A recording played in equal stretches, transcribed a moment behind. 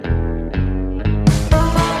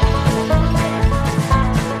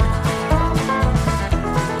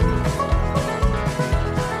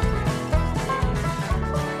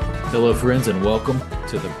Hello, friends, and welcome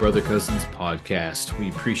to the Brother Cousins podcast. We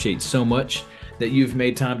appreciate so much that you've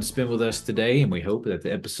made time to spend with us today, and we hope that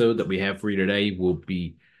the episode that we have for you today will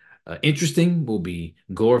be interesting, will be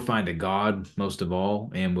glorifying to God most of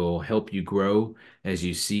all, and will help you grow as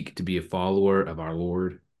you seek to be a follower of our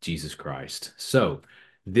Lord Jesus Christ. So,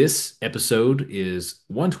 this episode is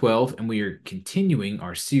 112, and we are continuing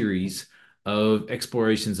our series of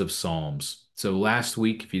explorations of Psalms. So, last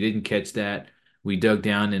week, if you didn't catch that, we dug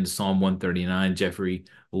down into Psalm 139. Jeffrey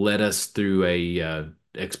led us through a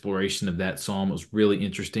exploration of that psalm. It was really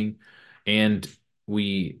interesting, and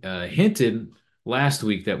we hinted last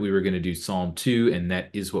week that we were going to do Psalm 2, and that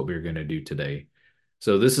is what we're going to do today.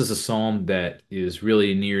 So this is a psalm that is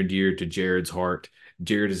really near and dear to Jared's heart.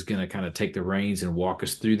 Jared is going to kind of take the reins and walk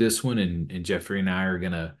us through this one, and Jeffrey and I are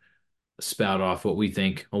going to spout off what we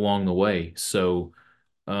think along the way. So,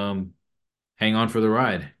 um, hang on for the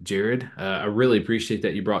ride, Jared. I really appreciate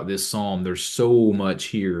that you brought this psalm. There's so much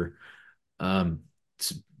here.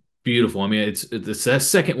 It's beautiful. I mean, it's the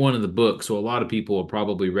second one in the book, so a lot of people have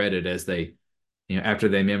probably read it as they, after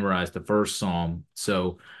they memorized the first psalm.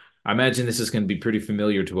 So I imagine this is going to be pretty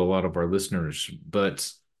familiar to a lot of our listeners.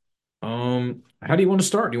 But how do you want to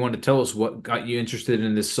start? Do you want to tell us what got you interested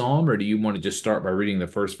in this psalm, or do you want to just start by reading the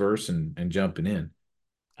first verse and jumping in?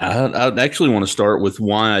 I'd actually want to start with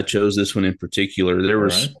why I chose this one in particular. There All right.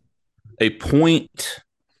 was a point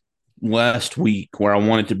last week where I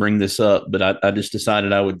wanted to bring this up, but I just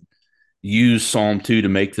decided I would use Psalm 2 to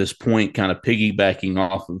make this point, kind of piggybacking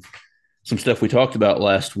off of some stuff we talked about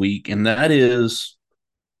last week. And that is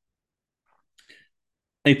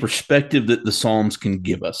a perspective that the Psalms can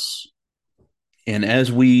give us. And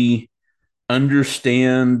as we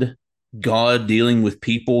understand God dealing with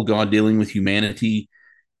people, God dealing with humanity,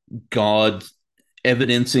 God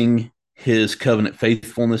evidencing his covenant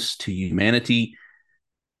faithfulness to humanity,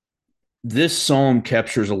 this psalm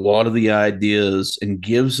captures a lot of the ideas and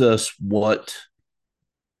gives us what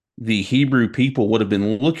the Hebrew people would have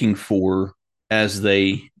been looking for as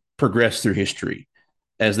they progressed through history,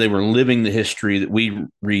 as they were living the history that we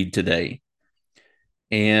read today.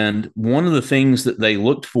 And one of the things that they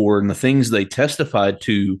looked for and the things they testified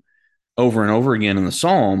to over and over again in the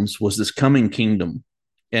Psalms was this coming kingdom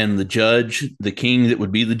and the judge, the king that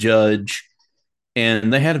would be the judge.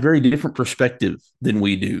 And they had a very different perspective than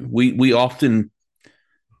we do. We often,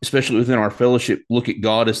 especially within our fellowship, look at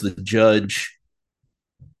God as the judge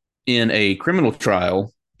in a criminal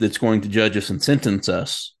trial that's going to judge us and sentence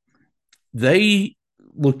us. They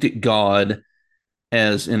looked at God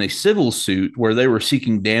as in a civil suit where they were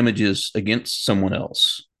seeking damages against someone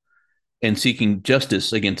else and seeking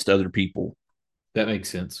justice against other people. That makes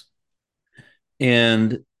sense.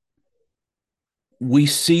 And we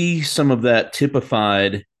see some of that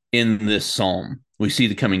typified in this psalm. We see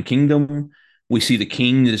the coming kingdom. We see the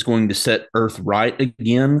king that is going to set earth right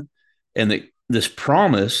again, and that this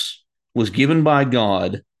promise was given by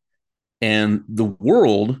God, and the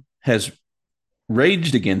world has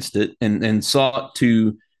raged against it and sought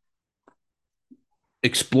to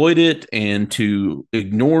exploit it and to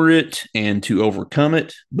ignore it and to overcome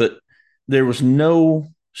it. But there was no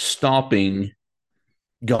stopping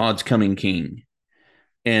God's coming king.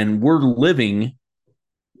 And we're living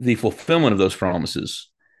the fulfillment of those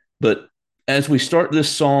promises. But as we start this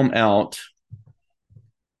psalm out,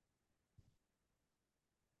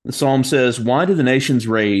 the psalm says, "Why do the nations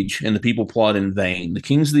rage and the people plot in vain? The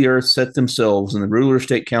kings of the earth set themselves and the rulers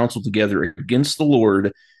take counsel together against the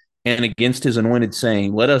Lord and against his anointed,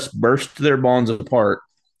 saying, Let us burst their bonds apart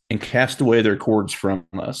and cast away their cords from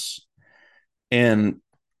us." And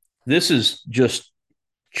this is just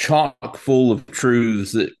chock full of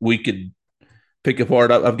truths that we could pick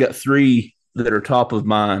apart. I've got three that are top of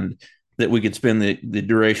mind that we could spend the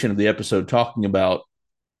duration of the episode talking about.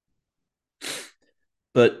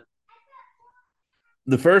 But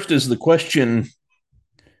the first is the question,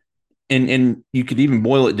 and you could even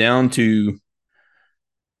boil it down to,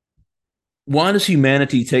 why does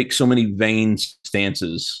humanity take so many vain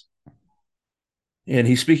stances? And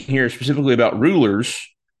he's speaking here specifically about rulers,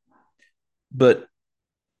 but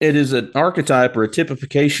it is an archetype or a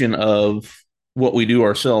typification of what we do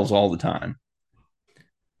ourselves all the time.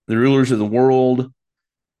 The rulers of the world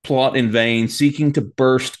plot in vain, seeking to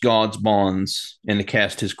burst God's bonds and to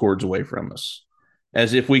cast his cords away from us,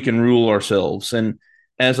 as if we can rule ourselves. And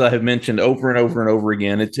as I have mentioned over and over and over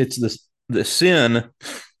again, it's the sin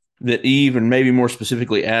that Eve and maybe more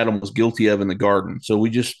specifically Adam was guilty of in the garden. So we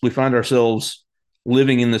find ourselves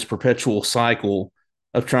living in this perpetual cycle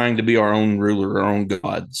of trying to be our own ruler, our own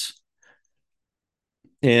gods.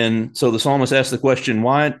 And so the psalmist asks the question,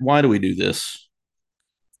 why do we do this?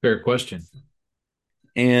 Fair question.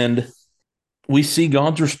 And we see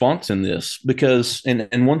God's response in this because,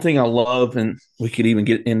 and one thing I love, and we could even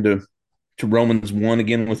get into to Romans 1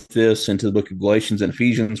 again with this, into the book of Galatians and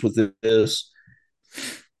Ephesians with this,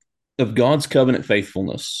 of God's covenant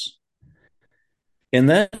faithfulness. And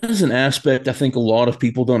that is an aspect I think a lot of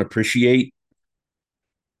people don't appreciate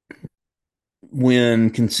when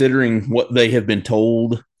considering what they have been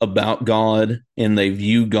told about God, and they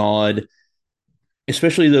view God,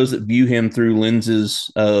 especially those that view him through lenses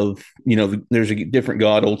of, there's a different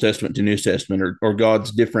God, Old Testament to New Testament, or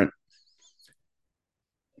God's different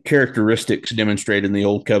characteristics demonstrated in the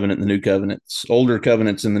Old Covenant and the New Covenants, older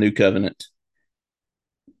covenants and the New Covenant.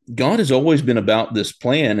 God has always been about this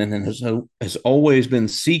plan and has always been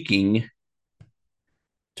seeking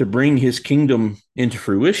to bring his kingdom into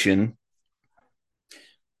fruition.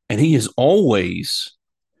 And he has always,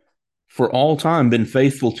 for all time, been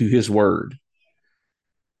faithful to his word.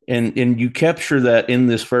 And you capture that in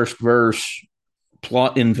this first verse,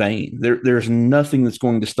 plot in vain. There's nothing that's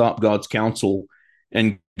going to stop God's counsel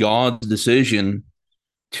and God's decision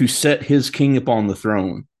to set his king upon the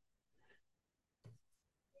throne.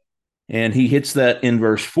 And he hits that in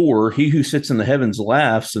verse 4. He who sits in the heavens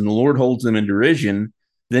laughs, and the Lord holds them in derision.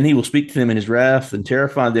 Then he will speak to them in his wrath and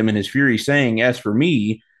terrify them in his fury, saying, As for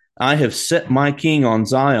me, I have set my king on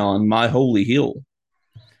Zion, my holy hill.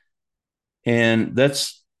 And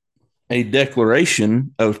that's a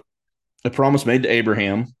declaration of a promise made to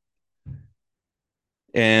Abraham,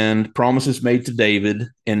 and promises made to David,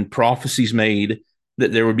 and prophecies made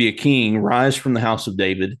that there would be a king rise from the house of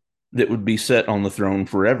David that would be set on the throne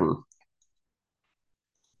forever.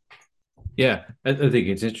 Yeah, I think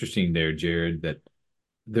it's interesting there, Jared, that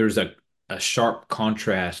there's a sharp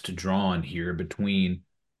contrast drawn here between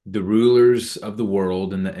the rulers of the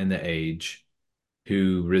world and the age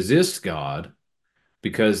who resist God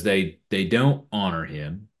because they don't honor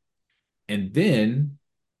him. And then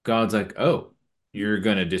God's like, "Oh, you're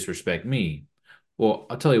gonna disrespect me. Well,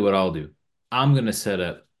 I'll tell you what I'll do. I'm gonna set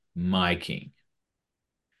up my king."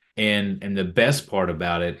 And the best part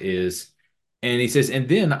about it is, and he says, "And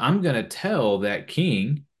then I'm gonna tell that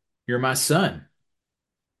king, you're my son.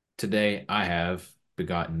 Today I have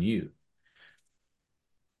begotten you."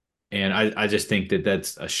 And I just think that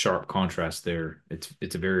that's a sharp contrast there.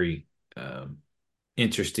 It's a very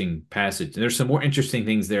interesting passage. There's some more interesting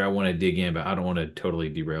things there I want to dig in, but I don't want to totally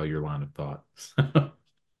derail your line of thought.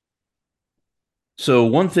 So,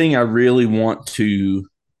 one thing I really want to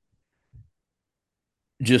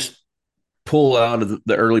just pull out of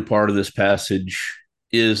the early part of this passage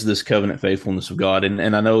is this covenant faithfulness of God.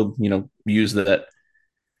 And I know, use that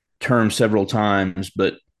term several times,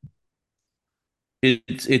 but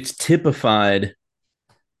it's typified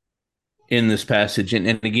in this passage. And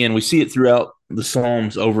again, we see it throughout the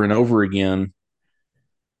Psalms over and over again.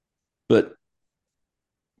 But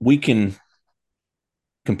we can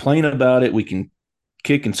complain about it, we can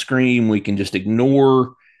kick and scream, we can just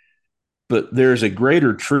ignore, but there's a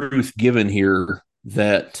greater truth given here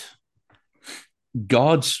that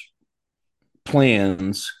God's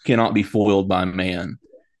plans cannot be foiled by man.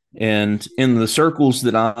 And in the circles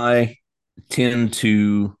that I tend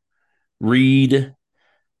to read,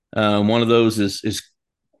 one of those is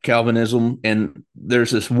Calvinism, and there's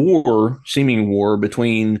this seeming war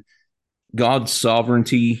between God's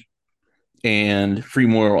sovereignty and free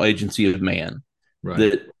moral agency of man. Right.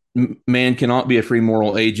 That man cannot be a free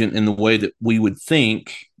moral agent in the way that we would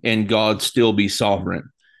think, and God still be sovereign.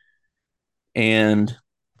 And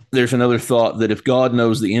there's another thought that if God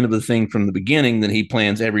knows the end of the thing from the beginning, then he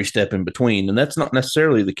plans every step in between. And that's not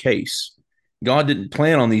necessarily the case. God didn't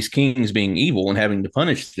plan on these kings being evil and having to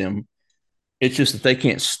punish them. It's just that they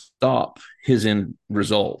can't stop his end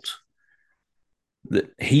result.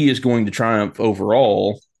 That he is going to triumph over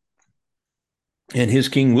all, and his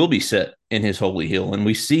king will be set in his holy hill. And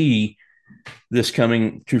we see this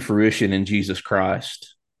coming to fruition in Jesus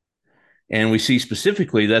Christ. And we see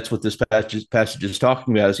specifically that's what this passage is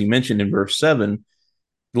talking about. As he mentioned in verse 7,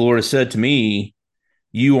 the Lord has said to me,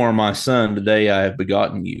 "You are my son, today I have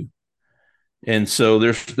begotten you." And so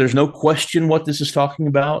there's no question what this is talking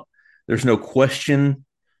about. There's no question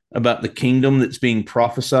about the kingdom that's being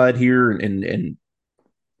prophesied here and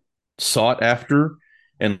sought after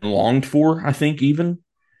and longed for, I think, even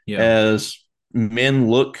Yeah. as men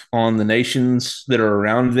look on the nations that are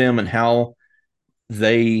around them and how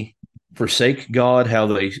they forsake God, how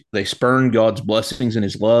they spurn God's blessings and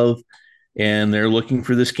his love, and they're looking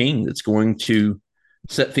for this king that's going to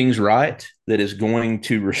set things right, that is going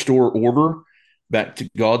to restore order back to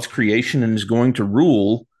God's creation, and is going to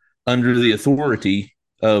rule under the authority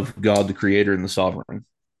of God the creator and the sovereign.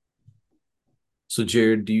 So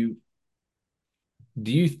Jared, do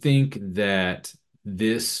you think that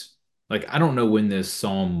this, like, I don't know when this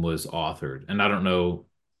psalm was authored, and I don't know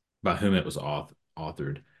by whom it was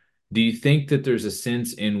authored. Do you think that there's a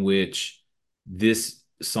sense in which this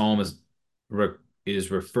psalm re,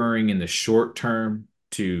 is referring in the short term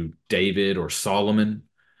to David or Solomon,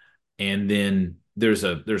 and then there's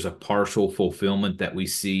a partial fulfillment that we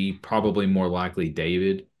see, probably more likely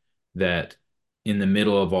David, that in the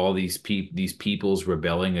middle of all these peoples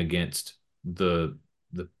rebelling against the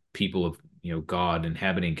people of God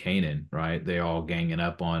inhabiting Canaan, right? They all ganging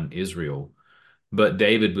up on Israel, but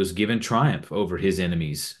David was given triumph over his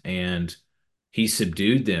enemies, and he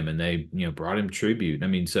subdued them, and they brought him tribute. I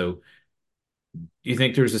mean, so you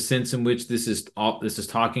think there's a sense in which this is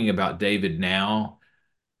talking about David now,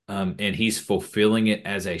 and he's fulfilling it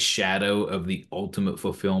as a shadow of the ultimate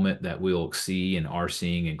fulfillment that we'll see and are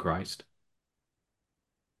seeing in Christ.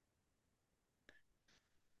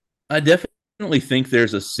 I definitely think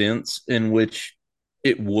there's a sense in which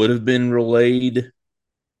it would have been relayed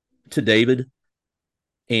to David,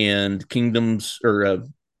 and kingdoms or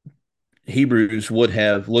Hebrews would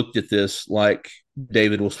have looked at this like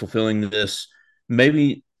David was fulfilling this,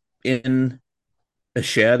 maybe in a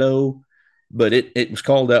shadow, but it was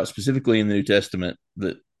called out specifically in the New Testament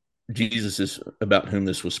that Jesus is about whom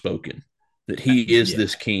this was spoken, that he is Yeah.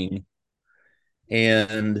 this king.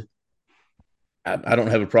 And I don't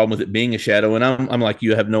have a problem with it being a shadow. And I'm like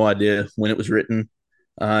you, I have no idea when it was written.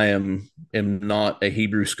 I am not a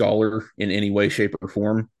Hebrew scholar in any way, shape, or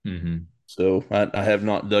form. Hmm. So I have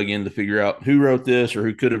not dug in to figure out who wrote this or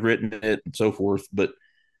who could have written it and so forth. But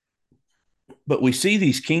we see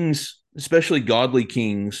these kings, especially godly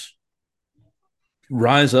kings,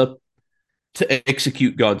 rise up to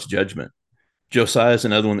execute God's judgment. Josiah is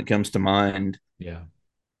another one that comes to mind, Yeah.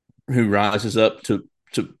 who rises up to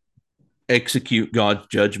execute God's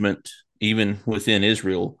judgment even within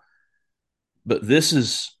Israel. But this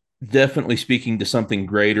is definitely speaking to something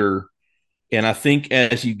greater. And I think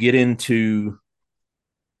as you get into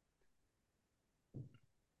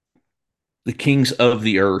the kings of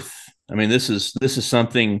the earth, I mean, this is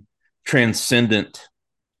something transcendent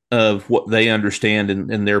of what they understand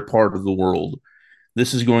in their part of the world.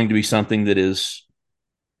 This is going to be something that is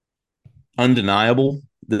undeniable,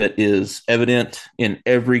 that is evident in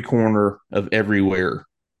every corner of everywhere.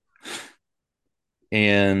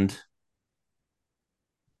 And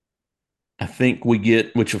I think we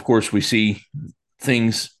get, which of course we see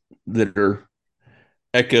things that are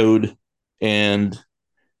echoed and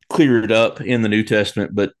cleared up in the New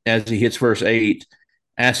Testament. But as he hits verse 8,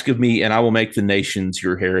 ask of me, and I will make the nations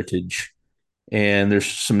your heritage. And there's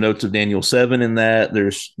some notes of Daniel 7 in that.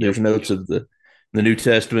 There's Yep. notes of the New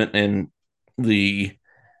Testament and the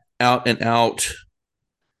out and out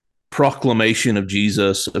proclamation of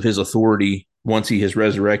Jesus, of his authority once he has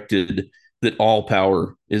resurrected, that all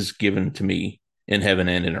power is given to me in heaven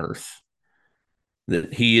and in earth,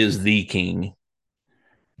 that he is the king.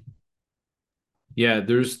 Yeah,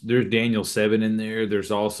 there's Daniel 7 in there.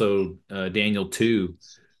 There's also Daniel 2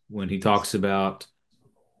 when he talks about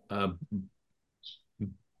uh,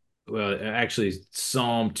 well, actually,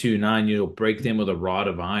 Psalm 2:9, you'll break them with a rod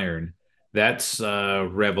of iron. That's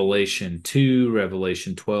Revelation 2,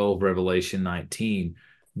 Revelation 12, Revelation 19.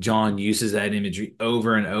 John uses that imagery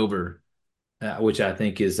over and over, which I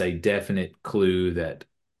think is a definite clue that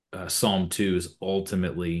Psalm 2 is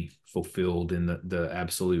ultimately fulfilled in the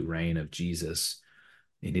absolute reign of Jesus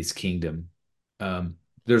in his kingdom.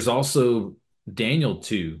 There's also Daniel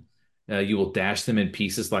 2. You will dash them in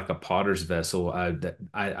pieces like a potter's vessel.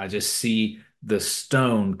 I just see the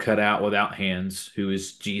stone cut out without hands, who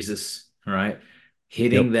is Jesus, right?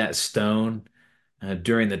 Hitting Yep. that stone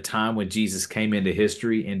during the time when Jesus came into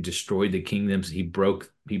history and destroyed the kingdoms. He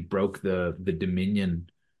broke the dominion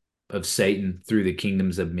of Satan through the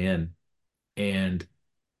kingdoms of men and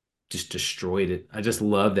just destroyed it. I just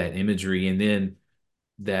love that imagery. And then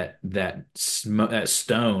that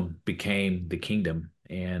stone became the kingdom,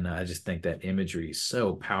 and I just think that imagery is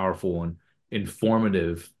so powerful and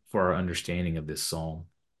informative for our understanding of this psalm.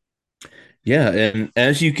 Yeah. And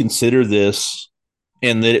as you consider this,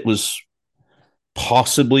 and that it was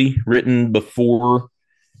possibly written before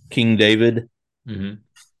King David, Hmm.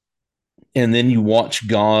 and then you watch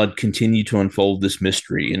God continue to unfold this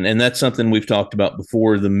mystery. And that's something we've talked about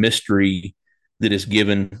before, the mystery that is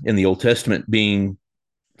given in the Old Testament being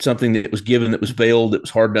something that was given, that was veiled, that was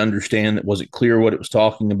hard to understand, that wasn't clear what it was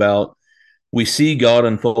talking about. We see God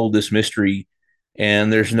unfold this mystery,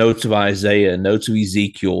 and there's notes of Isaiah, notes of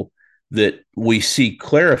Ezekiel that we see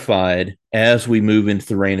clarified as we move into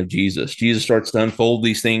the reign of Jesus. Jesus starts to unfold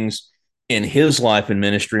these things in his life and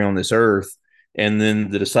ministry on this earth. And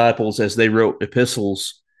then the disciples, as they wrote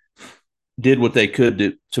epistles, did what they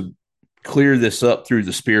could to clear this up through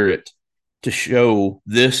the Spirit to show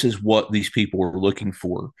this is what these people were looking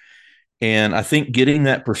for. And I think getting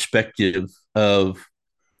that perspective of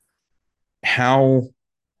how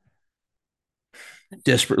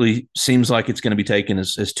desperately seems like it's going to be taken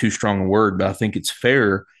as too strong a word, but I think it's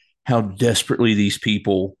fair how desperately these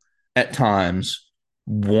people at times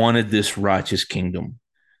wanted this righteous kingdom.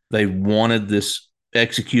 They wanted this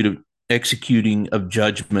executing of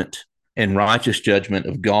judgment and righteous judgment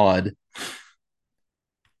of God,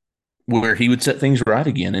 where he would set things right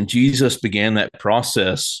again. And Jesus began that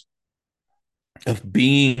process of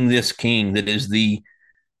being this king that is the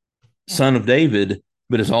son of David,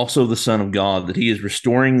 but is also the son of God, that he is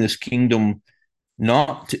restoring this kingdom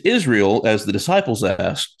not to Israel as the disciples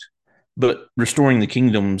asked, but restoring the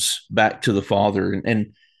kingdoms back to the Father.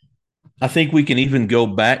 And I think we can even go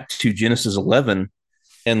back to Genesis 11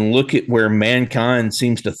 and look at where mankind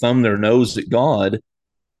seems to thumb their nose at God,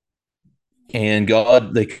 and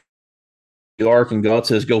the ark, and God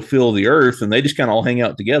says, go fill the earth, and they just kind of all hang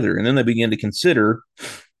out together. And then they begin to consider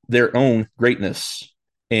their own greatness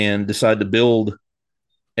and decide to build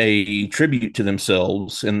a tribute to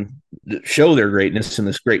themselves and show their greatness in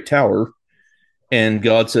this great tower. And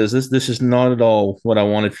God says, this is not at all what I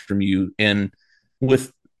wanted from you. And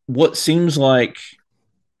with what seems like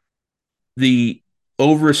the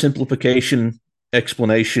oversimplification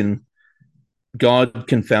explanation, God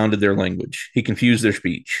confounded their language. He confused their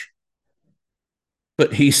speech.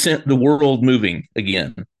 But he sent the world moving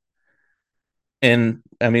again. And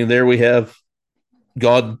I mean, there we have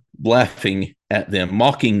God laughing at them,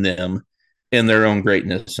 mocking them in their own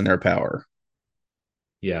greatness and their power.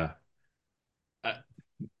 Yeah.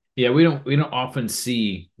 Yeah, we don't often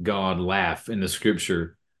see God laugh in the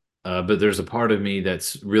scripture, but there's a part of me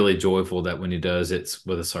that's really joyful that when he does, it's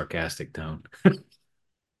with a sarcastic tone.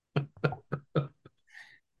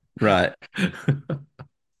 Right.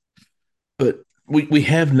 But we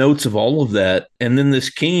have notes of all of that. And then this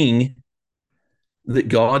king that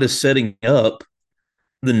God is setting up,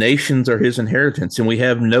 the nations are his inheritance. And we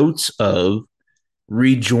have notes of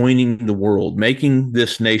rejoining the world, making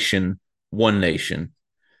this nation one nation.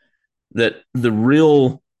 That the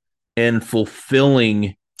real and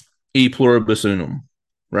fulfilling e pluribus unum,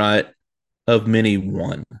 right? Of many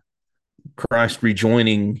one. Christ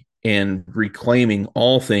rejoining and reclaiming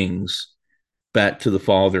all things back to the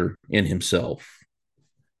Father in himself.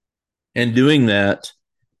 And doing that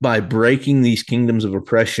by breaking these kingdoms of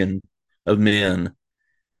oppression of men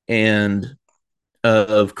and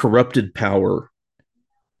of corrupted power.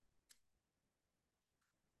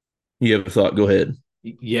 You have a thought? Go ahead.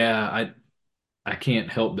 Yeah, I can't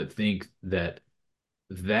help but think that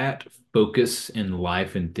focus in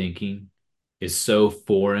life and thinking is so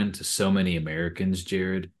foreign to so many Americans,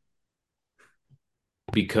 Jared,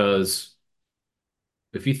 because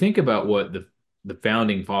if you think about what the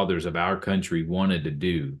founding fathers of our country wanted to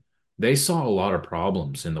do, they saw a lot of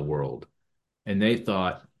problems in the world and they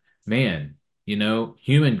thought, man,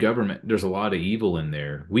 human government, there's a lot of evil in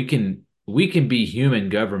there. We can be human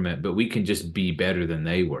government, but we can just be better than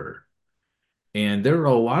they were. And there are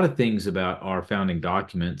a lot of things about our founding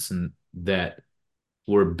documents and that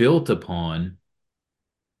were built upon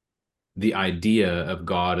the idea of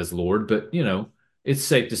God as Lord, but it's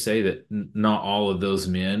safe to say that not all of those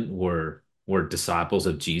men were disciples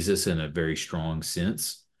of Jesus in a very strong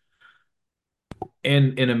sense.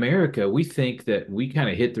 And in America, we think that we kind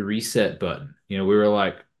of hit the reset button. We were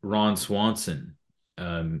like Ron Swanson.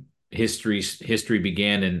 History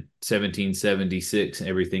began in 1776, and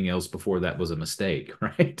everything else before that was a mistake,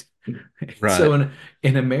 right? So Right.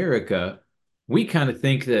 in America, we kind of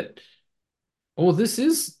think that, oh,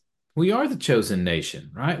 we are the chosen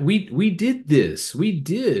nation, right? We did this. We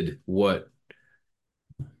did what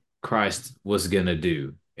Christ was going to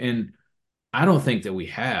do. And I don't think that we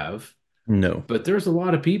have, No. but there's a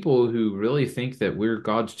lot of people who really think that we're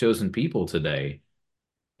God's chosen people today.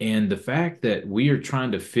 And the fact that we are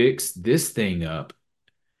trying to fix this thing up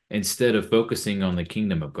instead of focusing on the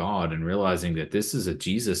kingdom of God and realizing that this is a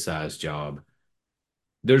Jesus-sized job,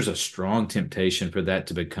 there's a strong temptation for that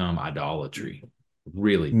to become idolatry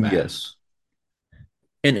really fast. Yes.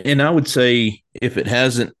 And I would say if it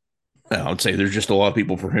hasn't, I would say there's just a lot of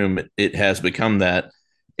people for whom it has become that.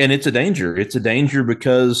 And it's a danger. It's a danger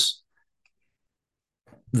because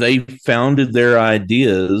they founded their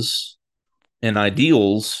ideas and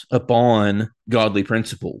ideals upon godly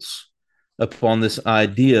principles, upon this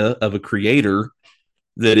idea of a creator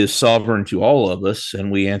that is sovereign to all of us,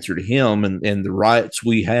 and we answer to him, and the rights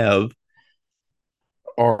we have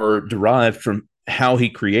are derived from how he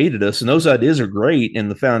created us. And those ideas are great. And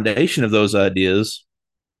the foundation of those ideas,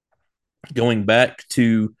 going back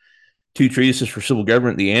to Two Treatises for Civil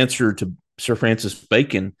Government, the answer to Sir Francis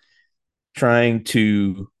Bacon, trying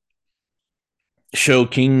to show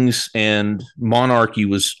kings and monarchy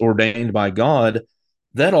was ordained by God.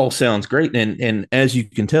 That all sounds great. And as you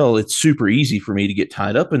can tell, it's super easy for me to get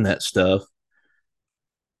tied up in that stuff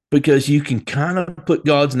because you can kind of put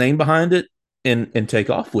God's name behind it and take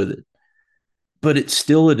off with it. But it's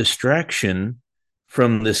still a distraction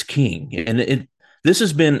from this king. And this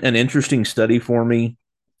has been an interesting study for me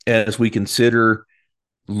as we consider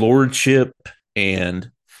lordship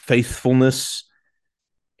and faithfulness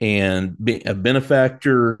and being a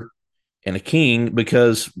benefactor and a king,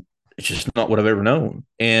 because it's just not what I've ever known.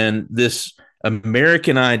 And this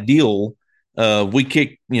American ideal, we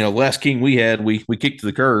kicked, last king we had, we kicked to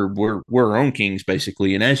the curb. We're our own kings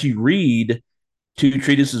basically. And as you read Two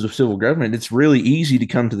Treatises of Civil Government, it's really easy to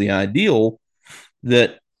come to the ideal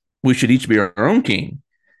that we should each be our own king.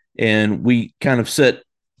 And we kind of set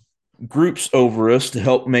groups over us to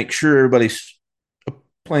help make sure everybody's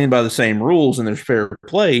playing by the same rules and there's fair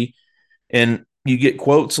play. And you get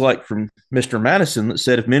quotes like from Mr. Madison that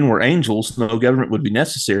said, if men were angels, no government would be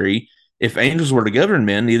necessary. If angels were to govern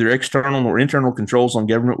men, neither external nor internal controls on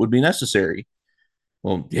government would be necessary.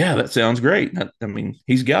 Well, yeah, that sounds great. I mean,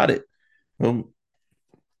 he's got it. Well,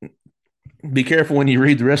 be careful when you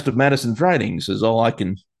read the rest of Madison's writings, is all I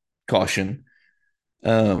can caution.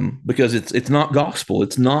 Because it's not gospel.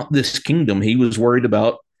 It's not this kingdom. He was worried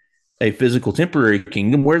about a physical temporary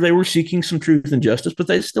kingdom where they were seeking some truth and justice, but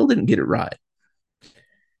they still didn't get it right.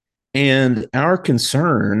 And our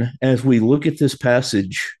concern as we look at this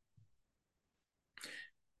passage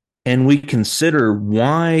and we consider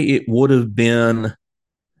why it would have been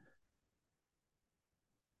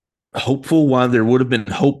hopeful, why there would have been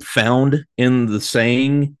hope found in the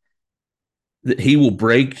saying that he will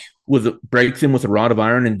break them with a rod of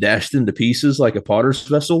iron and dash them to pieces like a potter's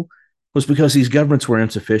vessel, was because these governments were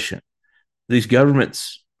insufficient. These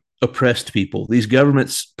governments oppressed people. These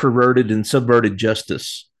governments perverted and subverted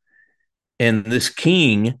justice. And this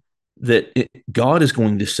king that God is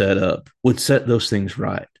going to set up would set those things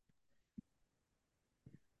right.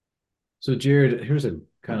 So, Jared, here's a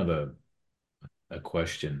kind of a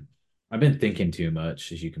question. I've been thinking too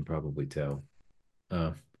much, as you can probably tell.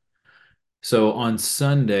 Uh, so on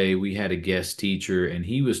Sunday, we had a guest teacher, and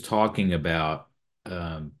he was talking about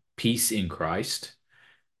peace in Christ,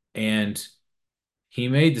 and he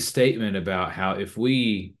made the statement about how if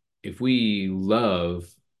we love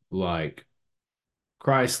like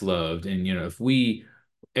Christ loved, and if we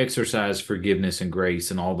exercise forgiveness and grace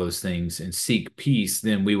and all those things and seek peace,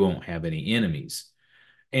 then we won't have any enemies.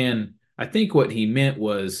 And I think what he meant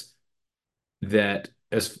was that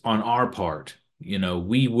as on our part,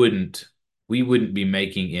 we wouldn't be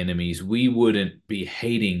making enemies. We wouldn't be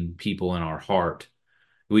hating people in our heart.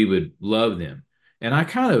 We would love them. And I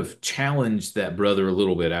kind of challenged that brother a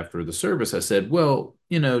little bit after the service. I said, well,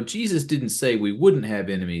 Jesus didn't say we wouldn't have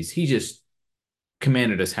enemies. He just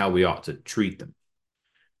commanded us how we ought to treat them.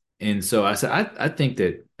 And so I said, I think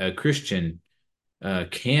that a Christian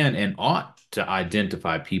can and ought to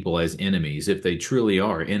identify people as enemies if they truly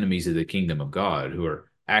are enemies of the kingdom of God who are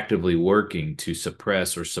actively working to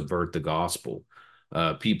suppress or subvert the gospel,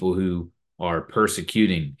 people who are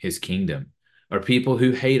persecuting his kingdom, or people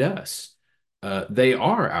who hate us. They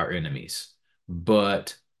are our enemies,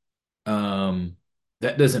 but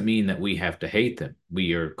that doesn't mean that we have to hate them.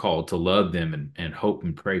 We are called to love them and hope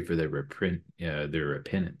and pray for their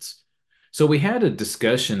repentance. So we had a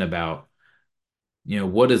discussion about,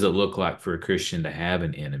 what does it look like for a Christian to have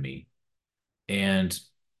an enemy? And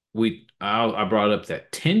I brought up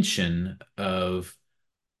that tension of,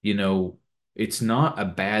 it's not a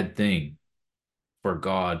bad thing for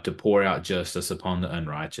God to pour out justice upon the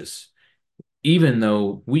unrighteous, even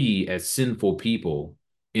though we, as sinful people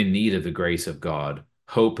in need of the grace of God,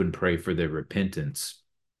 hope and pray for their repentance.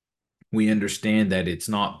 We understand that it's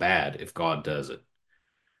not bad if God does it.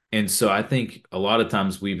 And so I think a lot of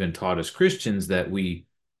times we've been taught as Christians that we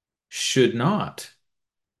should not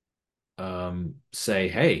say,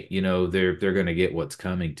 hey, they're going to get what's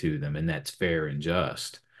coming to them, and that's fair and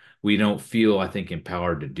just. We don't feel, I think,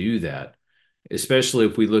 empowered to do that, especially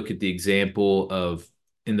if we look at the example of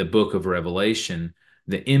in the book of Revelation,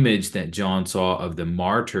 the image that John saw of the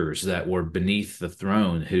martyrs that were beneath the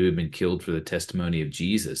throne who had been killed for the testimony of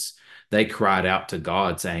Jesus. They cried out to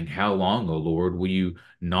God saying, how long, O Lord, will you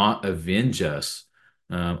not avenge us,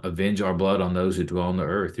 avenge our blood on those who dwell on the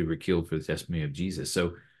earth who were killed for the testimony of Jesus?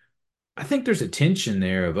 So I think there's a tension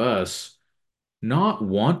there of us not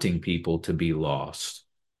wanting people to be lost.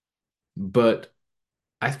 But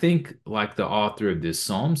I think, like the author of this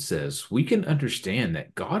psalm says, we can understand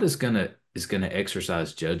that God is gonna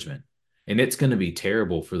exercise judgment, and it's gonna be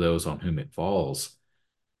terrible for those on whom it falls.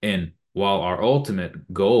 And while our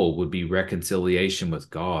ultimate goal would be reconciliation with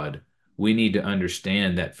God, we need to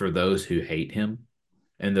understand that for those who hate Him,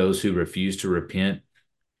 and those who refuse to repent,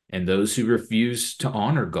 and those who refuse to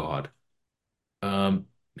honor God, um,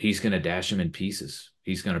 He's going to dash them in pieces.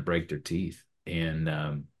 He's going to break their teeth,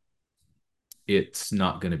 and it's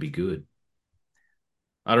not going to be good.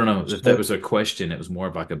 I don't know if that So, was a question. It was more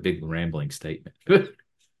of like a big rambling statement.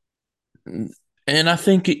 and I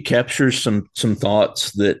think it captures some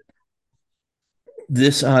thoughts that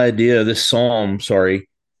this idea, this psalm, sorry,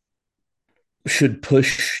 should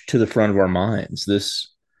push to the front of our minds.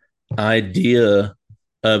 This idea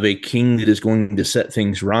of a king that is going to set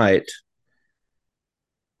things right.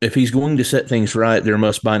 If he's going to set things right, there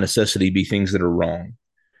must by necessity be things that are wrong.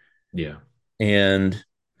 Yeah. And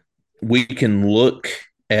we can look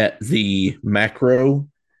at the macro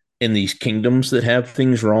in these kingdoms that have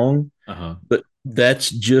things wrong, Uh-huh. but that's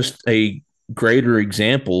just a greater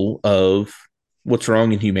example of what's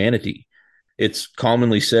wrong in humanity. It's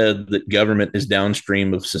commonly said that government is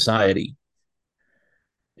downstream of society.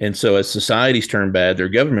 And so as societies turn bad, their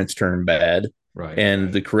governments turn bad, Right.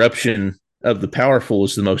 and the corruption of the powerful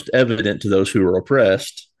is the most evident to those who are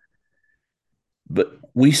oppressed. But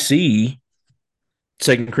we see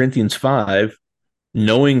 2 Corinthians 5,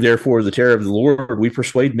 knowing therefore the terror of the Lord, we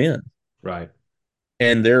persuade men. Right.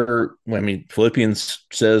 And there, I mean, Philippians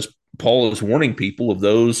says Paul is warning people of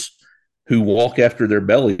those who walk after their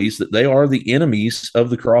bellies that they are the enemies of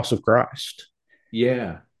the cross of Christ.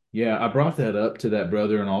 Yeah. Yeah. I brought that up to that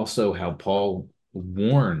brother, and also how Paul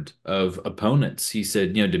warned of opponents. He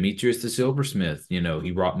said, Demetrius the silversmith,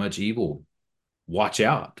 he wrought much evil. Watch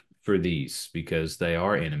out for these because they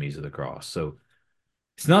are enemies of the cross. So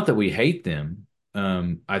it's not that we hate them.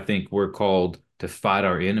 I think we're called to fight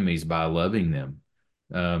our enemies by loving them,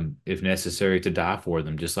 if necessary, to die for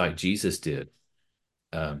them, just like Jesus did.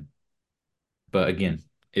 Um, but again,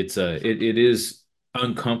 it is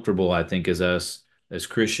uncomfortable, I think, as us as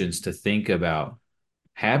Christians to think about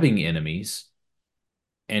having enemies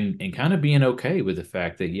and kind of being okay with the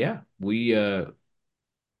fact that yeah, we're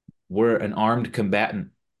an armed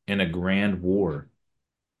combatant in a grand war.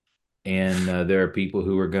 And there are people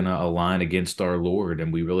who are going to align against our Lord,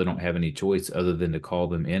 and we really don't have any choice other than to call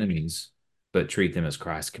them enemies, but treat them as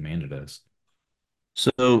Christ commanded us.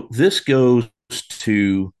 So this goes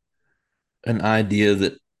to an idea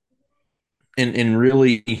that and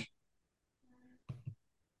really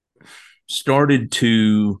started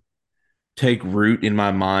to take root in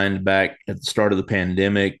my mind back at the start of the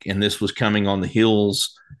pandemic. And this was coming on the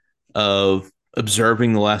heels of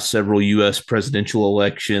observing the last several US presidential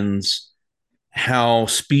elections, how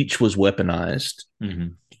speech was weaponized. Mm-hmm.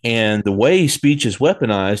 And the way speech is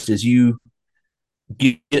weaponized is you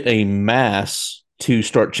get a mass to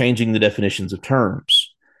start changing the definitions of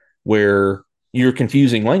terms, where you're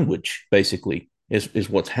confusing language, basically, is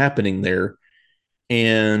what's happening there.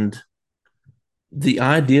 And the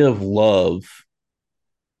idea of love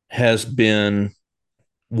has been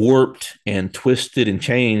warped and twisted and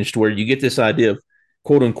changed, where you get this idea of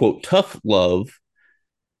quote unquote tough love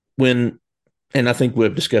when, and I think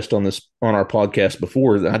we've discussed on this on our podcast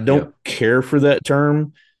before, that I don't Yep. care for that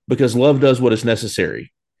term because love does what is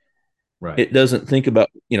necessary. Right. It doesn't think about,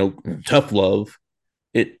 tough love.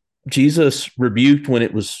 It Jesus rebuked when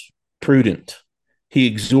it was prudent. He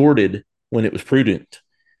exhorted when it was prudent.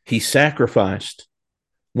 He sacrificed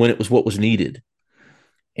when it was what was needed.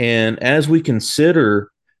 And as we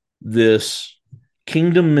consider this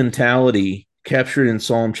kingdom mentality captured in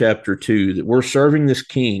Psalm chapter 2, that we're serving this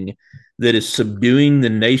king that is subduing the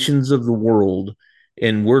nations of the world,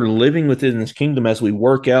 and we're living within this kingdom as we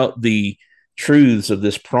work out the truths of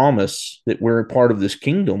this promise that we're a part of this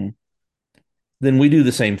kingdom, then we do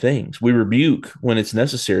the same things. We rebuke when it's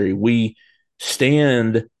necessary. We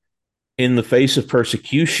stand in the face of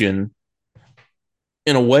persecution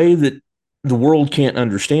in a way that the world can't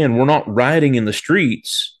understand. We're not rioting in the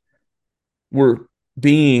streets. We're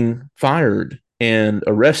being fired and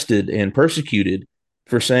arrested and persecuted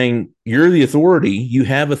for saying, you're the authority. You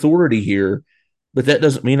have authority here, but that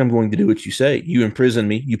doesn't mean I'm going to do what you say. You imprison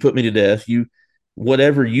me. You put me to death. You,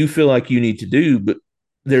 whatever you feel like you need to do, but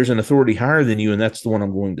there's an authority higher than you, and that's the one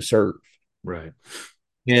I'm going to serve. Right.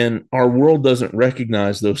 And our world doesn't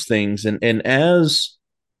recognize those things. And as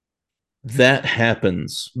that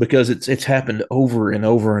happens, because it's happened over and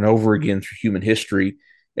over and over again through human history,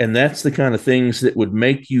 and that's the kind of things that would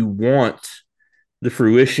make you want the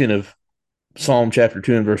fruition of Psalm chapter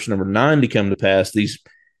 2 and verse number 9 to come to pass, these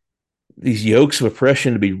yokes of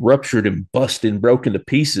oppression to be ruptured and busted and broken to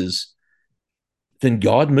pieces, then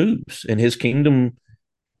God moves and his kingdom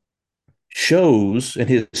shows and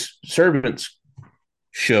his servants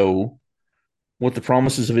show what the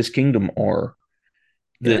promises of his kingdom are.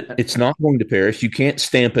 That Yeah. it's not going to perish. You can't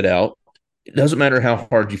stamp it out. It doesn't matter how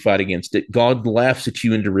hard you fight against it. God laughs at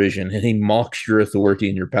you in derision and he mocks your authority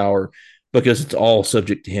and your power because it's all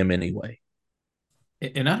subject to him anyway.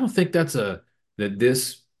 And I don't think that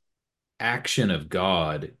this action of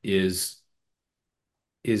God is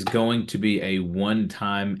going to be a one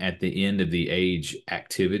time at the end of the age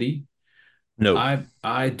activity. No,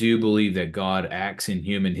 I do believe that God acts in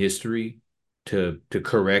human history to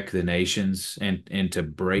correct the nations and to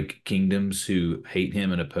break kingdoms who hate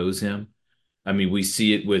him and oppose him. I mean, we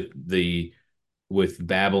see it with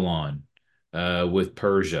Babylon, with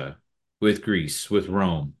Persia, with Greece, with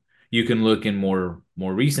Rome. You can look in more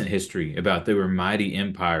recent history about there were mighty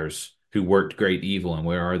empires who worked great evil, and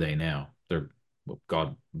where are they now? They're well,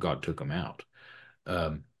 God took them out.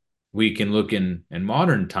 Um, we can look in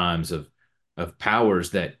modern times of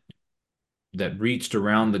powers that reached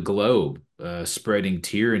around the globe, spreading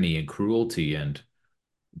tyranny and cruelty, and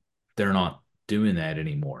they're not doing that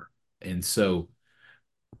anymore. And so,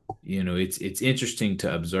 it's interesting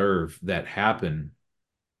to observe that happen.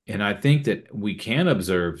 And I think that we can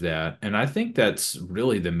observe that. And I think that's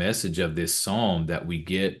really the message of this psalm that we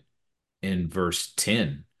get in verse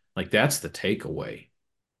 10. Like that's the takeaway.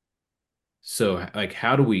 So, like,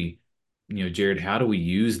 how do we, Jared, how do we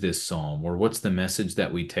use this psalm, or what's the message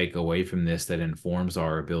that we take away from this that informs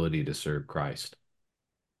our ability to serve Christ?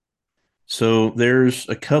 so there's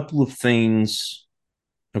a couple of things.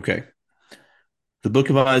 Okay. The book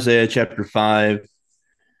of Isaiah, chapter 5,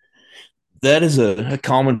 that is a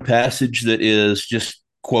common passage that is just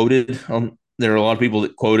quoted. There are a lot of people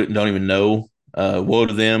that quote it and don't even know. Woe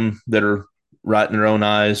to them that are right in their own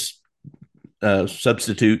eyes,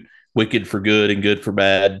 substitute wicked for good and good for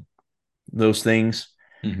bad, those things.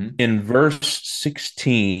 Hmm. In verse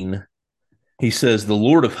 16, he says, the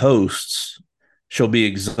Lord of hosts shall be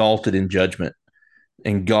exalted in judgment,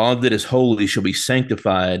 and God that is holy shall be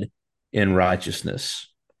sanctified in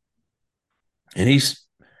righteousness. And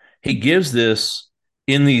he gives this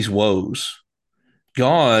in these woes.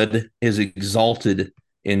 God is exalted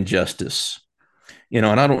in justice. And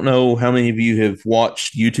I don't know how many of you have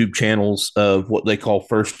watched YouTube channels of what they call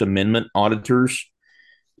First Amendment auditors.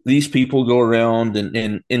 These people go around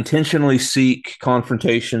and intentionally seek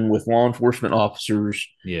confrontation with law enforcement officers,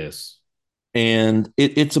 Yes. and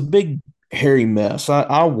it's a big hairy mess.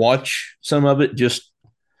 I watch some of it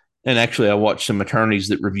and actually I watch some attorneys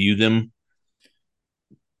that review them,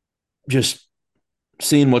 just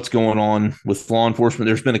seeing what's going on with law enforcement.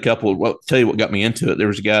 There's been a couple. Well, I'll tell you what got me into it. There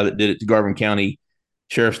was a guy that did it to Garvin County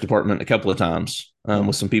Sheriff's Department a couple of times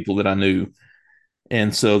with some people that I knew,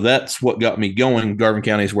 and so that's what got me going. Garvin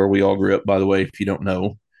County is where we all grew up, by the way, if you don't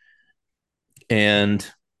know. And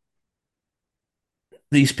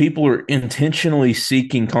these people are intentionally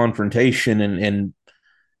seeking confrontation and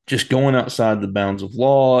just going outside the bounds of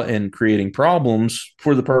law and creating problems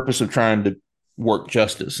for the purpose of trying to work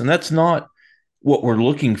justice. And that's not what we're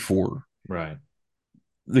looking for. Right.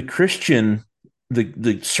 The Christian,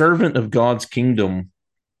 the servant of God's kingdom,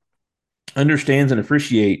 understands and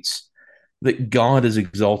appreciates that God is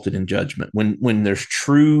exalted in judgment. When there's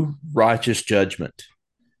true righteous judgment,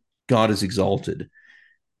 God is exalted.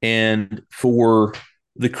 And for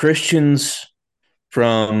the Christians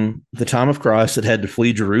from the time of Christ that had to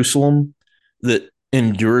flee Jerusalem, that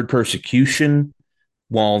endured persecution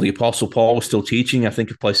while the Apostle Paul was still teaching, I think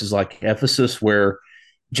of places like Ephesus, where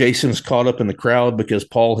Jason's caught up in the crowd because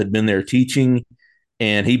Paul had been there teaching,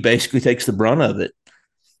 and he basically takes the brunt of it.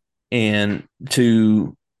 And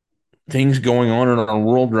to things going on in our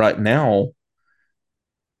world right now,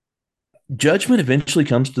 judgment eventually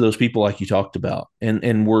comes to those people like you talked about.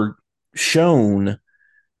 And we're shown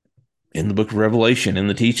in the book of Revelation, in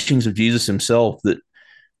the teachings of Jesus himself, that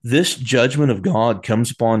this judgment of God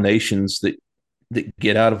comes upon nations that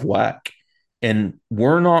get out of whack. And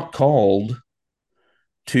we're not called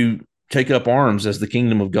to take up arms as the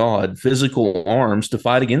kingdom of God, physical arms to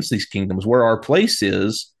fight against these kingdoms. Where our place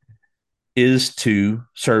is to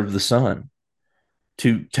serve the Son,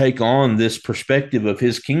 to take on this perspective of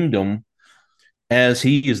his kingdom as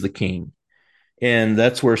he is the king. And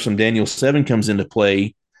that's where some Daniel 7 comes into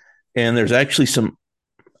play. And there's actually some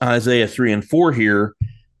Isaiah 3 and 4 here.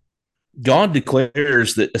 God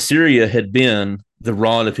declares that Assyria had been the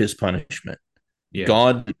rod of his punishment. Yeah.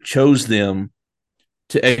 God chose them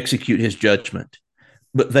to execute his judgment.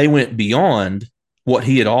 but they went beyond what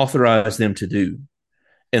he had authorized them to do,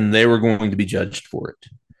 and they were going to be judged for it.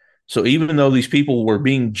 So even though these people were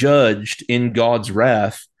being judged in God's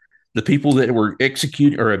wrath, the people that were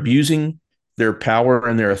executing or abusing their power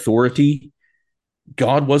and their authority,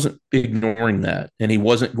 God wasn't ignoring that, and he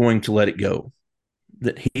wasn't going to let it go,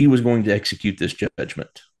 that he was going to execute this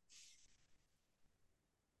judgment.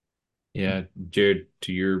 Yeah, Jared,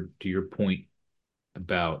 to your point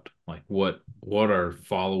about like what are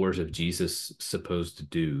followers of Jesus supposed to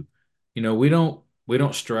do? We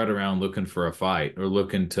don't strut around looking for a fight or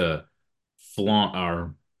looking to flaunt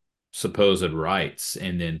our supposed rights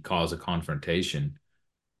and then cause a confrontation.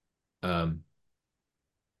 Um,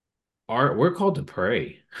 we're called to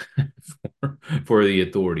pray for the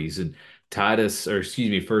authorities. And Titus, or excuse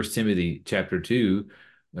me, First Timothy chapter 2,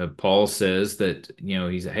 Paul says that,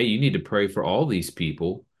 he's, hey, you need to pray for all these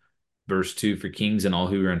people. Verse 2, for kings and all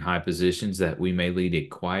who are in high positions, that we may lead a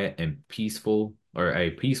quiet and peaceful, or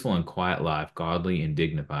a peaceful and quiet life, godly and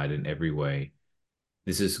dignified in every way.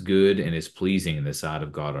 This is good and is pleasing in the sight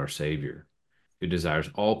of God our Savior, who desires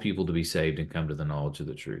all people to be saved and come to the knowledge of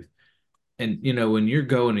the truth. And when you're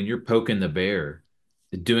going and you're poking the bear,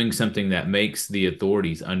 doing something that makes the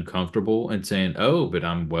authorities uncomfortable and saying, "Oh, but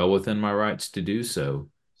I'm well within my rights to do so,"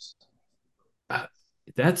 uh,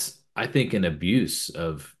 that's, I think, an abuse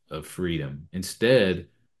of freedom. Instead,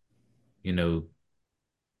 you know,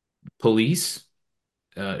 police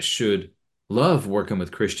should love working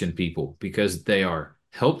with Christian people because they are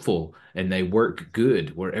helpful and they work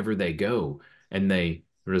good wherever they go and they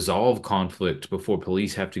resolve conflict before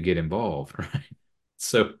police have to get involved, right?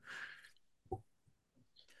 So,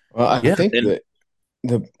 Well, I Yeah. think And that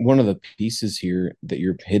the one of the pieces here that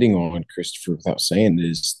you're hitting on, Christopher, without saying,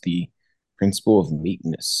 is the principle of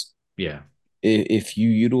meekness. yeah, If you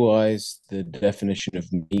utilize the definition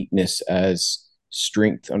of meekness as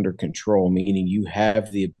strength under control, meaning you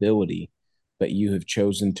have the ability, but you have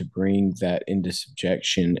chosen to bring that into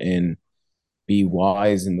subjection and be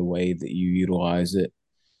wise in the way that you utilize it.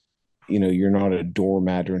 You're not a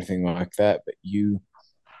doormat or anything like that, but you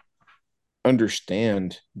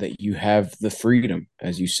understand that you have the freedom,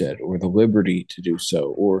 as you said, or the liberty to do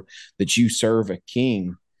so, or that you serve a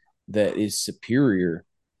king that is superior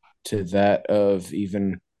to that of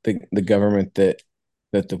even the government that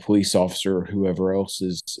the police officer or whoever else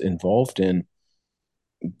is involved in.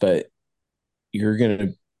 But you're going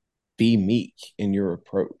to be meek in your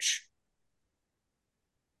approach.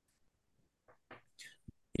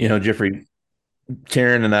 Jeffrey,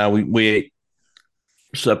 Taryn and I, we ate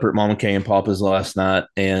supper at Mama Kay and Papa's last night,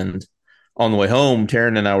 and on the way home,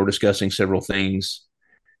 Taryn and I were discussing several things.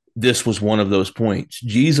 This was one of those points.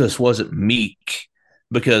 Jesus wasn't meek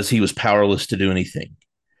because he was powerless to do anything.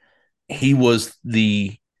 He was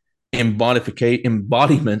the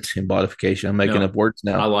embodiment. I'm making no, up words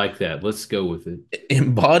I now. like that. Let's go with it.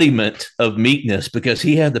 Embodiment of meekness because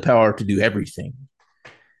he had the power to do everything.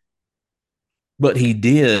 But he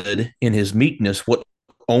did in his meekness what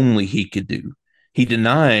only he could do. He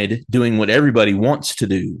denied doing what everybody wants to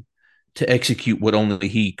do to execute what only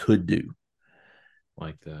he could do.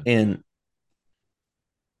 Like that. And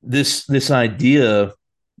this idea,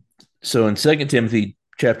 so in Second Timothy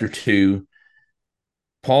chapter 2,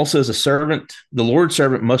 Paul says the Lord's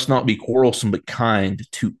servant must not be quarrelsome, but kind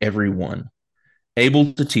to everyone,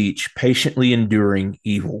 able to teach, patiently enduring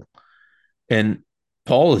evil. And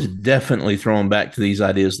Paul is definitely throwing back to these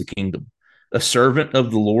ideas of the kingdom. A servant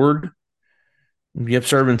of the Lord, you have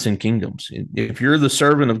servants in kingdoms. If you're the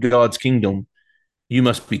servant of God's kingdom, you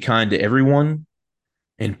must be kind to everyone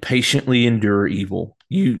and patiently endure evil.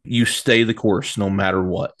 You stay the course no matter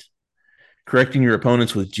what. Correcting your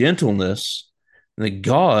opponents with gentleness, that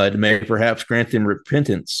God may perhaps grant them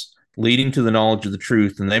repentance, leading to the knowledge of the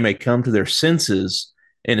truth, and they may come to their senses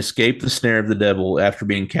and escape the snare of the devil after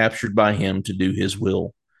being captured by him to do his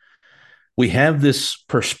will. We have this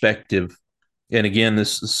perspective, and again,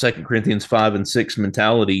 this 2 Corinthians 5 and 6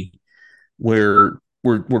 mentality where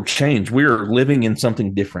we're changed. We are living in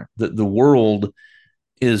something different. The world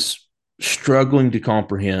is struggling to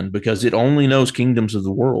comprehend because it only knows kingdoms of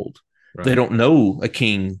the world. Right. They don't know a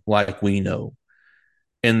king like we know.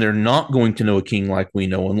 And they're not going to know a king like we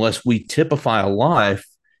know unless we typify a life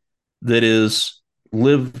that is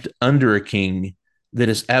lived under a king that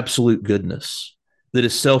is absolute goodness, that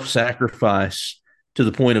is self sacrifice to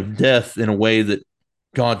the point of death in a way that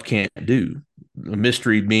God can't do. The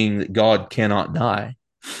mystery being that God cannot die.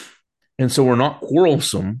 And so we're not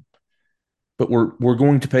quarrelsome, but we're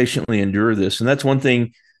going to patiently endure this. And that's one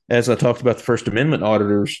thing, as I talked about the First Amendment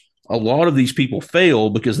auditors, a lot of these people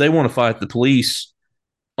fail because they want to fight the police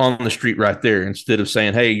on the street right there, instead of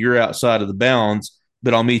saying, hey, you're outside of the bounds,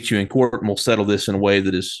 but I'll meet you in court and we'll settle this in a way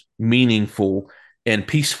that is meaningful and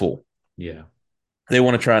peaceful. Yeah. They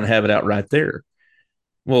want to try and have it out right there.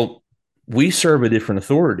 Well, we serve a different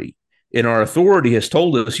authority, and our authority has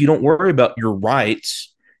told us you don't worry about your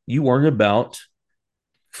rights, you worry about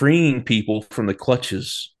freeing people from the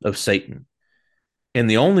clutches of Satan. And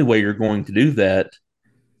the only way you're going to do that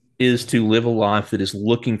is to live a life that is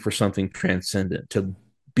looking for something transcendent, to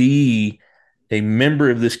be a member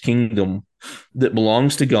of this kingdom that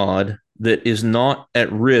belongs to God, that is not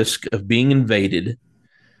at risk of being invaded,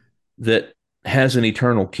 that has an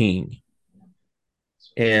eternal king.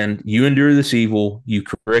 And you endure this evil, you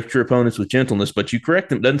correct your opponents with gentleness, but you correct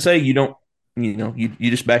them. It doesn't say you don't, you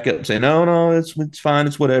just back up and say, no, it's fine,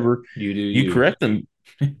 it's whatever. You correct them.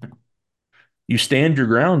 You stand your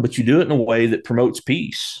ground, but you do it in a way that promotes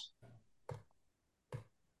peace.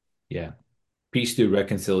 Yeah. Peace through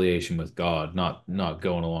reconciliation with God, not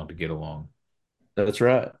going along to get along. That's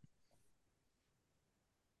right.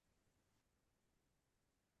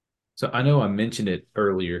 So I know I mentioned it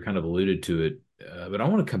earlier, kind of alluded to it, but I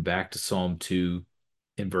want to come back to Psalm 2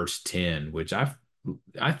 in verse 10, which I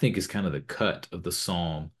think is kind of the cut of the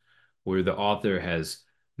psalm, where the author has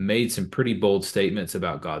made some pretty bold statements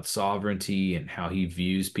about God's sovereignty and how he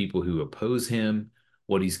views people who oppose him,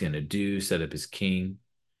 what he's going to do, set up his king.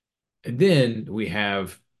 And then we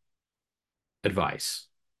have advice.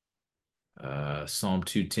 Psalm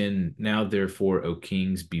 2:10, now therefore, O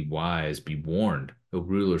kings, be wise, be warned, O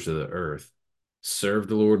rulers of the earth. Serve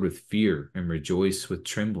the Lord with fear and rejoice with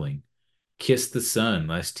trembling. Kiss the Son,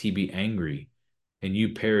 lest he be angry, and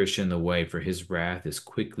you perish in the way, for his wrath is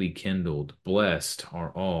quickly kindled. Blessed are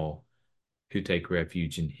all who take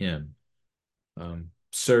refuge in him.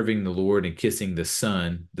 Serving the Lord and kissing the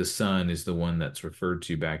Son is the one that's referred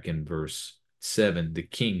to back in verse 7, the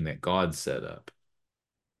king that God set up.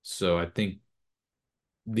 So I think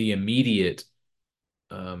the immediate,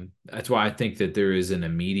 that's why I think that there is an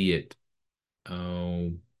immediate,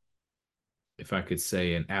 if I could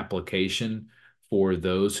say, an application for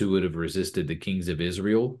those who would have resisted the kings of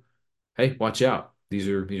Israel. Hey, watch out. These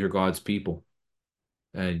are God's people.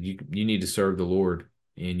 And you need to serve the Lord,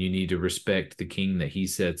 and you need to respect the king that he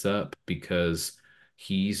sets up, because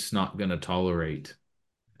he's not going to tolerate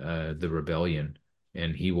the rebellion,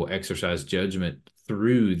 and he will exercise judgment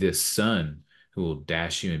through this Son who will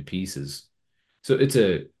dash you in pieces. So it's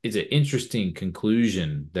an interesting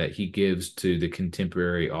conclusion that he gives to the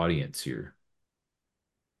contemporary audience here.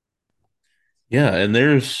 Yeah, and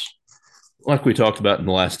there's, like we talked about in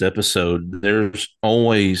the last episode, there's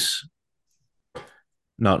always,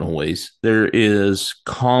 not always, there is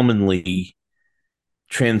commonly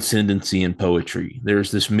transcendency in poetry.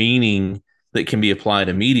 There's this meaning that can be applied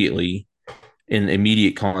immediately in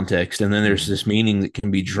immediate context, and then there's this meaning that can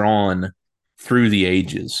be drawn through the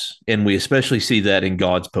ages. And we especially see that in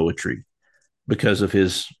God's poetry because of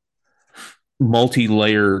his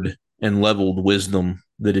multi-layered and leveled wisdom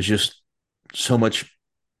that is just so much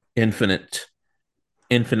infinitely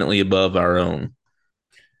above our own.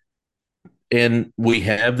 And we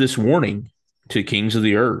have this warning to kings of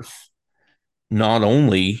the earth, not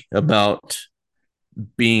only about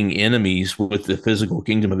being enemies with the physical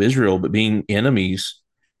kingdom of Israel, but being enemies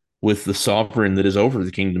with the sovereign that is over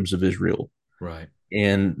the kingdoms of Israel. Right.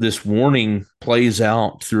 And this warning plays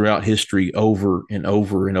out throughout history over and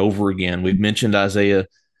over and over again. We've mentioned Isaiah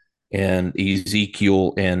and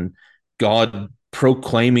Ezekiel and God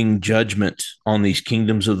proclaiming judgment on these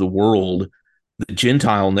kingdoms of the world, the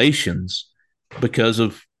Gentile nations, because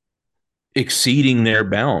of exceeding their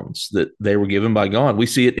bounds that they were given by God. We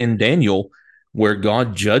see it in Daniel, where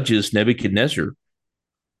God judges Nebuchadnezzar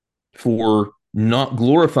for not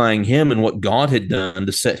glorifying him and what God had done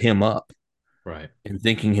to set him up. Right. And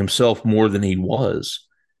thinking himself more than he was.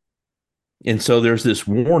 And so there's this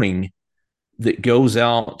warning that goes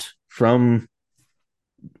out from,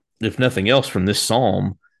 if nothing else, from this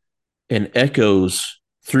psalm, and echoes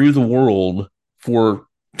through the world for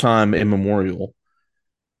time immemorial.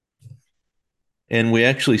 And we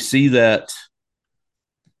actually see that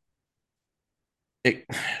it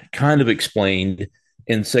kind of explained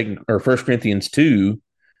in First Corinthians 2.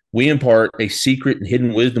 We impart a secret and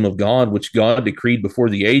hidden wisdom of God, which God decreed before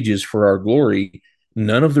the ages for our glory.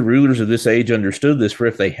 None of the rulers of this age understood this, for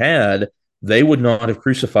if they had, they would not have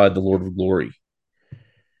crucified the Lord of glory.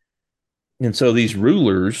 And so these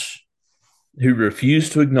rulers who refuse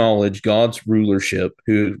to acknowledge God's rulership,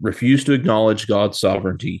 who refuse to acknowledge God's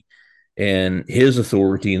sovereignty and his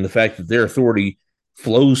authority, and the fact that their authority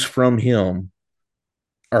flows from him,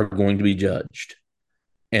 are going to be judged.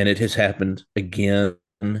 And it has happened again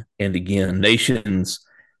and again. Nations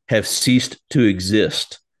have ceased to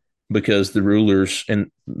exist because the rulers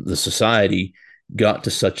and the society got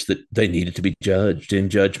to such that they needed to be judged,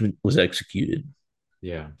 and judgment was executed.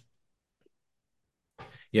 Yeah.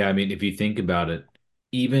 Yeah. I mean, if you think about it,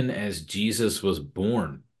 even as Jesus was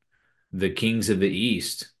born, the kings of the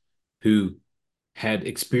East who had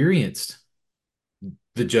experienced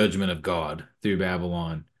the judgment of God through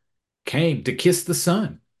Babylon came to kiss the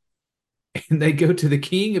Son. And they go to the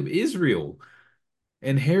king of Israel.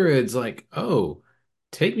 And Herod's like, oh,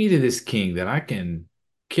 take me to this king that I can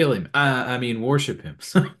kill him. I mean, worship him.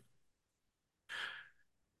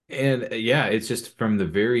 And yeah, it's just from the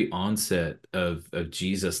very onset of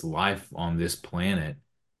Jesus' life on this planet,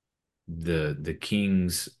 the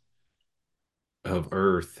kings of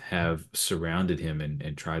earth have surrounded him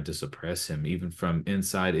and tried to suppress him, even from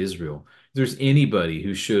inside Israel. If there's anybody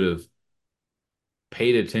who should have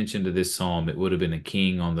paid attention to this psalm, it would have been a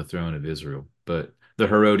king on the throne of Israel. But the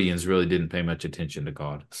Herodians really didn't pay much attention to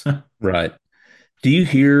God. Right. Do you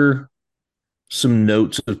hear some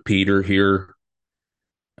notes of Peter here?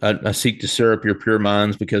 I seek to stir up your pure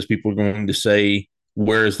minds because people are going to say,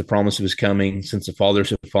 where is the promise of his coming? Since the fathers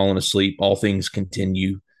have fallen asleep, all things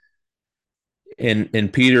continue. And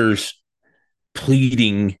Peter's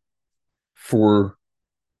pleading for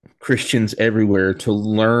Christians everywhere to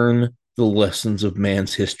learn the lessons of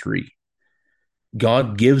man's history.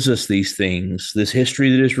 God gives us these things. This history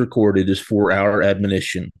that is recorded is for our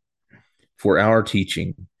admonition, for our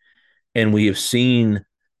teaching. And we have seen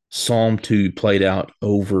Psalm 2 played out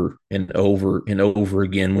over and over and over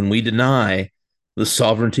again when we deny the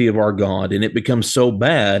sovereignty of our God. And it becomes so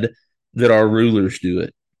bad that our rulers do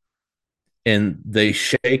it. And they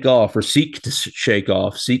shake off or seek to shake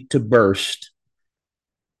off, seek to burst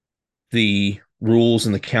the rules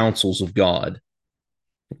and the counsels of God,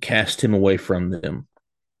 cast him away from them.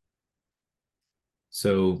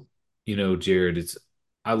 So, Jared, it's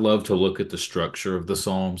I love to look at the structure of the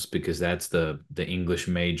Psalms because that's the English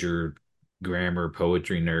major grammar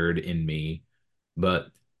poetry nerd in me. But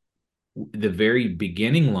the very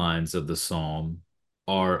beginning lines of the Psalm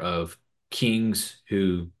are of kings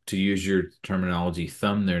who, to use your terminology,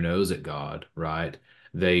 thumb their nose at God, right?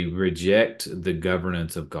 They reject the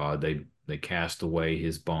governance of God. They cast away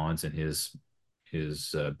his bonds and his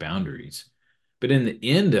boundaries. But in the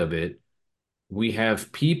end of it, we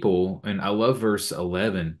have people, and I love verse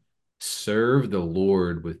 11, serve the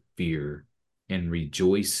Lord with fear and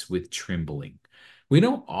rejoice with trembling. We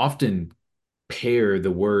don't often pair the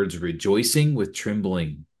words rejoicing with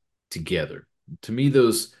trembling together. To me,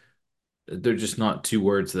 they're just not two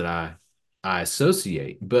words that I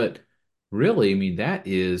associate. But really, I mean, that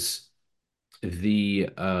is the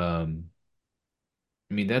I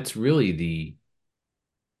mean, that's really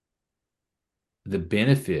the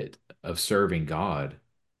benefit of serving God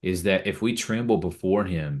is that if we tremble before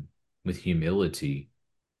him with humility,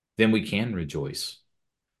 then we can rejoice.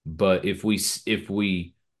 But if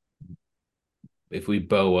we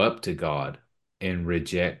bow up to God and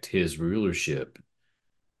reject his rulership,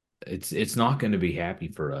 it's not going to be happy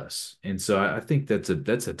for us. And so I think that's a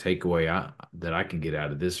takeaway that I can get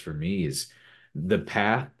out of this for me is the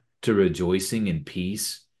path to rejoicing and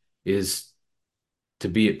peace is to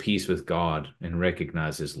be at peace with God and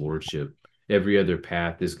recognize his lordship. Every other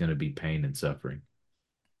path is going to be pain and suffering.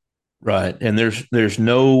 Right. And there's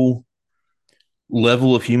no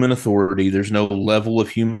level of human authority, there's no level of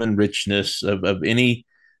human richness of any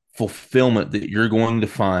fulfillment that you're going to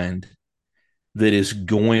find that is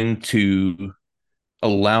going to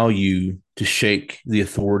allow you to shake the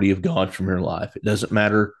authority of God from your life. It doesn't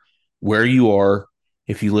matter where you are,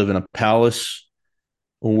 if you live in a palace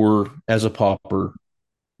or as a pauper,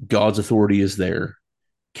 God's authority is there.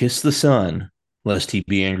 Kiss the Son, lest he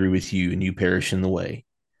be angry with you and you perish in the way.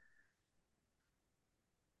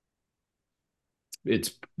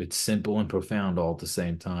 It's simple and profound all at the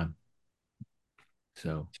same time.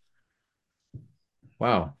 So,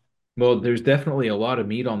 wow. Well, there's definitely a lot of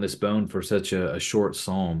meat on this bone for such a short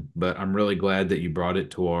psalm, but I'm really glad that you brought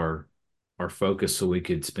it to our focus so we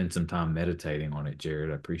could spend some time meditating on it, Jared.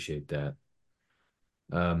 I appreciate that.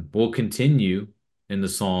 We'll continue in the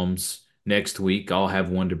Psalms next week. I'll have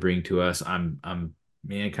one to bring to us. I'm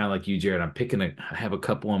man, kind of like you, Jared. I have a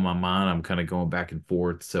couple on my mind. I'm kind of going back and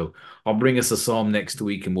forth. So I'll bring us a Psalm next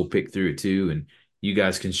week and we'll pick through it too. And you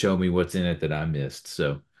guys can show me what's in it that I missed.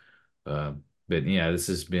 So, uh, but yeah, this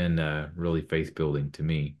has been really faith building to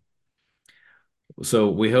me. So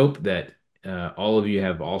we hope that all of you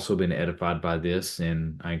have also been edified by this,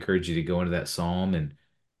 and I encourage you to go into that psalm and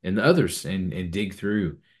the others and dig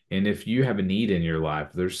through. And if you have a need in your life,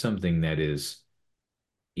 there's something that is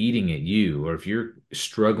eating at you, or if you're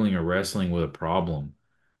struggling or wrestling with a problem,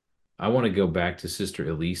 I want to go back to Sister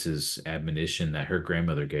Elise's admonition that her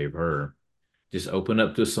grandmother gave her. Just open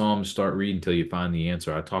up to a psalm, start reading until you find the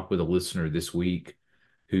answer. I talked with a listener this week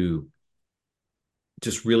who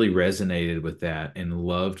just really resonated with that and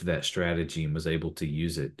loved that strategy and was able to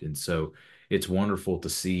use it. And so it's wonderful to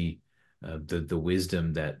see the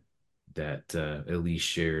wisdom that Elise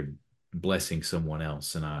shared, blessing someone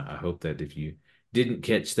else. And I hope that if you didn't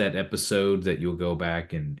catch that episode, that you'll go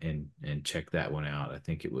back and check that one out. I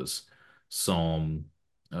think it was Psalm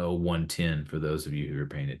 110 for those of you who are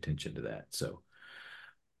paying attention to that. So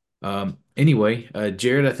anyway,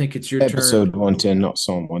 Jared, I think it's your Episode turn. 110, not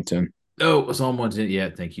Psalm 110. Oh, Psalm 110. Yeah,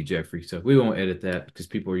 thank you, Jeffrey. So we won't edit that because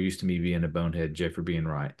people are used to me being a bonehead, Jeffrey being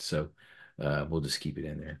right. So we'll just keep it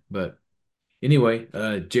in there. But anyway,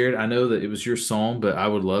 Jared, I know that it was your psalm, but I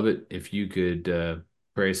would love it if you could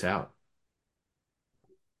pray us out.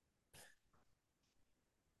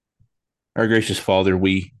 Our gracious Father,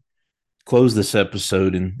 we close this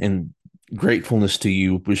episode in gratefulness to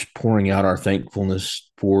you, just pouring out our thankfulness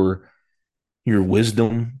for your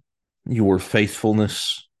wisdom, your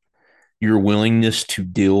faithfulness, your willingness to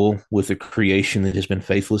deal with a creation that has been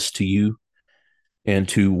faithless to you, and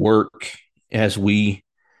to work as we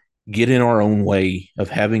get in our own way of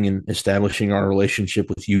having and establishing our relationship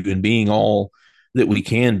with you and being all that we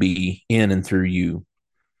can be in and through you.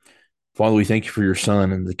 Father, we thank you for your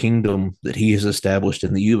Son and the kingdom that he has established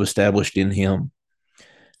and that you have established in him,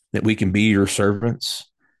 that we can be your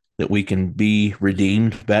servants, that we can be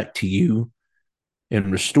redeemed back to you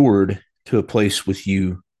and restored to a place with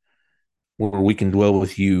you where we can dwell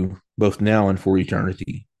with you both now and for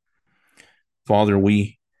eternity. Father,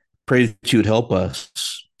 we pray that you would help us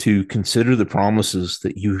to consider the promises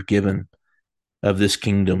that you've given of this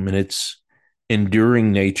kingdom and its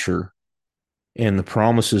enduring nature, and the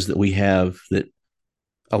promises that we have that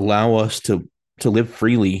allow us to live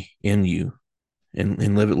freely in you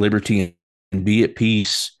and live at liberty and be at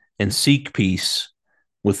peace and seek peace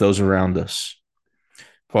with those around us.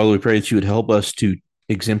 Father, we pray that you would help us to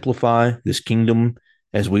exemplify this kingdom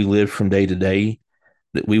as we live from day to day,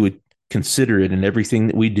 that we would consider it in everything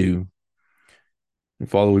that we do. And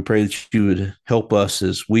Father, we pray that you would help us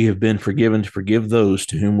as we have been forgiven to forgive those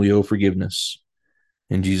to whom we owe forgiveness.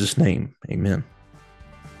 In Jesus' name, amen.